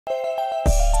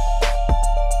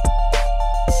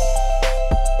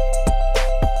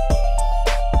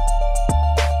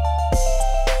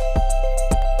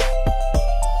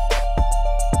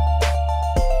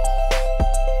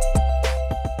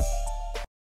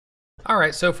All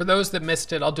right, so for those that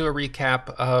missed it, I'll do a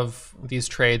recap of these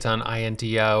trades on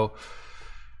INDO.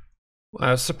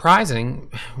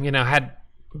 Surprising, had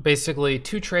basically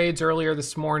two trades earlier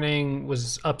this morning,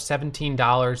 was up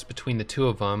 $17 between the two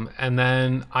of them, and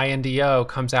then INDO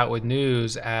comes out with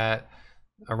news at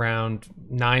around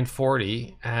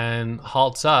 9:40 and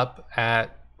halts up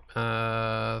at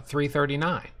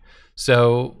 3:39.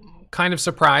 So kind of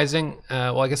surprising.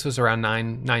 Well, I guess it was around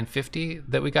 9:50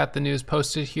 that we got the news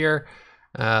posted here.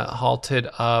 Halted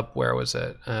up, where was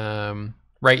it?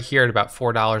 Right here at about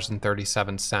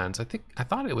 $4.37. I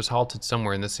thought it was halted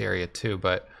somewhere in this area too,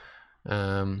 but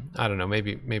I don't know,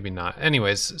 maybe not.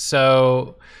 Anyways,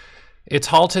 so it's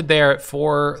halted there at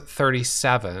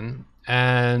 437,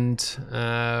 and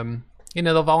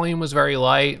the volume was very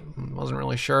light. Wasn't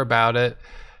really sure about it.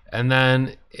 And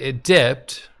then it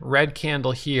dipped, red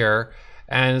candle here.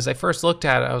 And as I first looked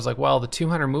at it, I was like, well, the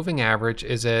 200 moving average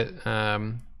is at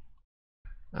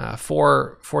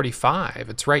 445.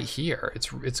 It's right here. It's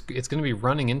going to be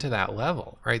running into that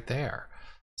level right there.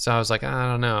 So I was like, I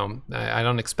don't know. I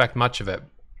don't expect much of it.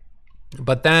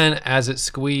 But then as it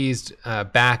squeezed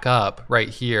back up right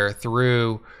here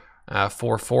through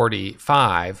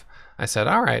 445, I said,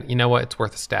 all right, you know what? It's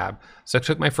worth a stab. So I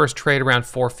took my first trade around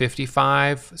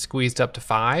 455, squeezed up to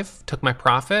 5, took my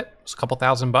profit. It was a couple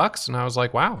 $1,000, and I was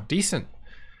like, wow, decent.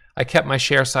 I kept my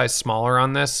share size smaller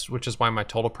on this, which is why my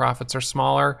total profits are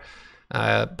smaller.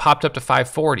 Popped up to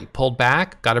 540, pulled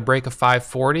back, got a break of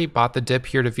 540, bought the dip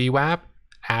here to VWAP,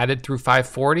 added through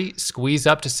 540, squeezed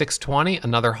up to 620,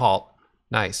 another halt.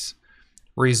 Nice.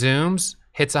 Resumes,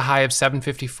 hits a high of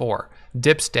 754,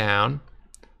 dips down,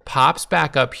 pops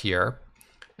back up here,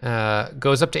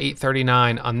 goes up to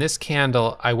 839. On this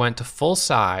candle, I went to full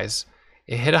size.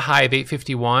 It hit a high of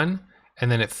 851,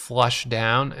 and then it flushed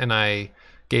down, and I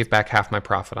gave back half my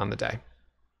profit on the day.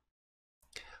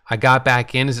 I got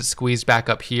back in as it squeezed back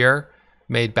up here,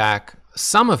 made back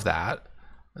some of that,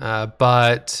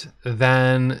 but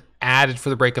then added for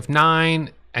the break of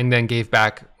 9, and then gave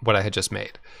back what I had just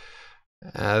made.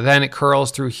 Then it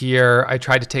curls through here. I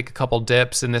tried to take a couple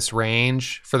dips in this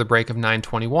range for the break of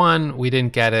 921. We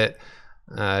didn't get it.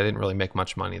 I didn't really make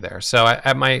much money there. So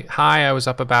at my high, I was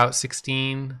up about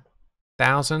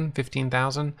 16,000,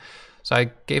 15,000. So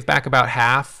I gave back about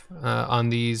half on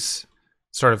these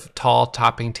sort of tall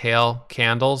topping tail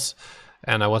candles,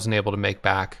 and I wasn't able to make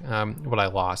back what I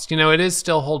lost. It is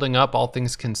still holding up, all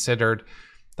things considered.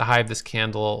 The high of this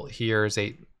candle here is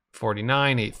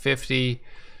 849, 850.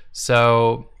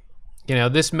 So,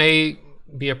 this may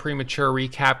be a premature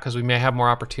recap because we may have more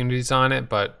opportunities on it,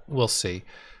 but we'll see.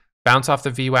 Bounce off the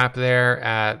VWAP there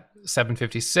at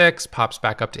 756, pops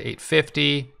back up to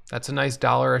 850. That's a nice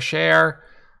 $1 a share.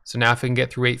 So now if we can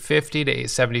get through 850 to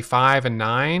 875 and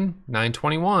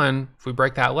 921, if we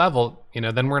break that level,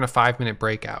 then we're in a 5-minute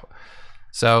breakout.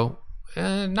 So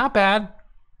not bad,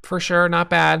 for sure,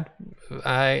 not bad.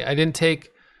 I didn't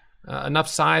take enough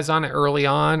size on it early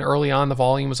on. Early on, the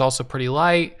volume was also pretty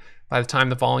light. By the time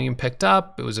the volume picked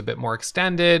up, it was a bit more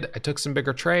extended. I took some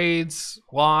bigger trades,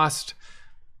 lost.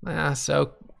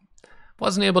 So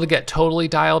wasn't able to get totally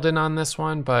dialed in on this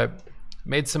one, but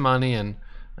made some money, and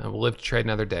we'll live to trade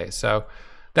another day. So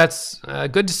that's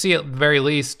good to see at the very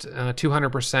least.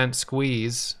 200%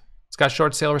 squeeze. It's got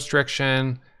short sale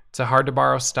restriction. It's a hard to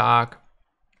borrow stock.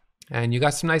 And you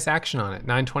got some nice action on it.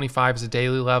 925 is a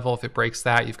daily level. If it breaks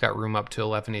that, you've got room up to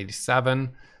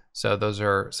 1187. So those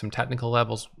are some technical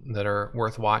levels that are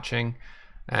worth watching.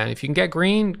 And if you can get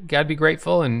green, you gotta be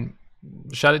grateful and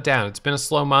shut it down. It's been a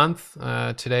slow month.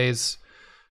 Today's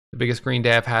the biggest green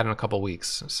day I've had in a couple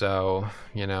weeks. So,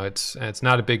 it's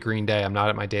not a big green day. I'm not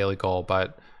at my daily goal,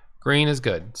 but green is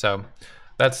good. So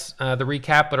that's the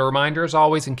recap, but a reminder as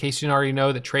always, in case you don't already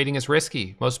know, that trading is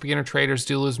risky. Most beginner traders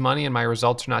do lose money, and my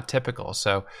results are not typical.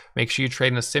 So make sure you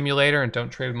trade in a simulator and don't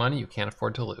trade with money you can't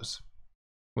afford to lose.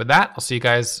 With that, I'll see you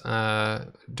guys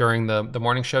during the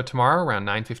morning show tomorrow around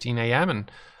 9:15 a.m.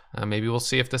 and maybe we'll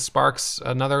see if this sparks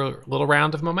another little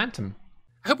round of momentum.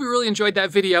 I hope you really enjoyed that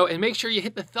video, and make sure you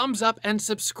hit the thumbs up and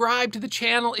subscribe to the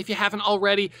channel if you haven't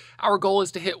already. Our goal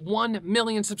is to hit 1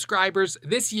 million subscribers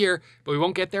this year, but we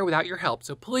won't get there without your help.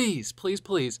 So please, please,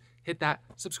 please hit that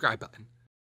subscribe button.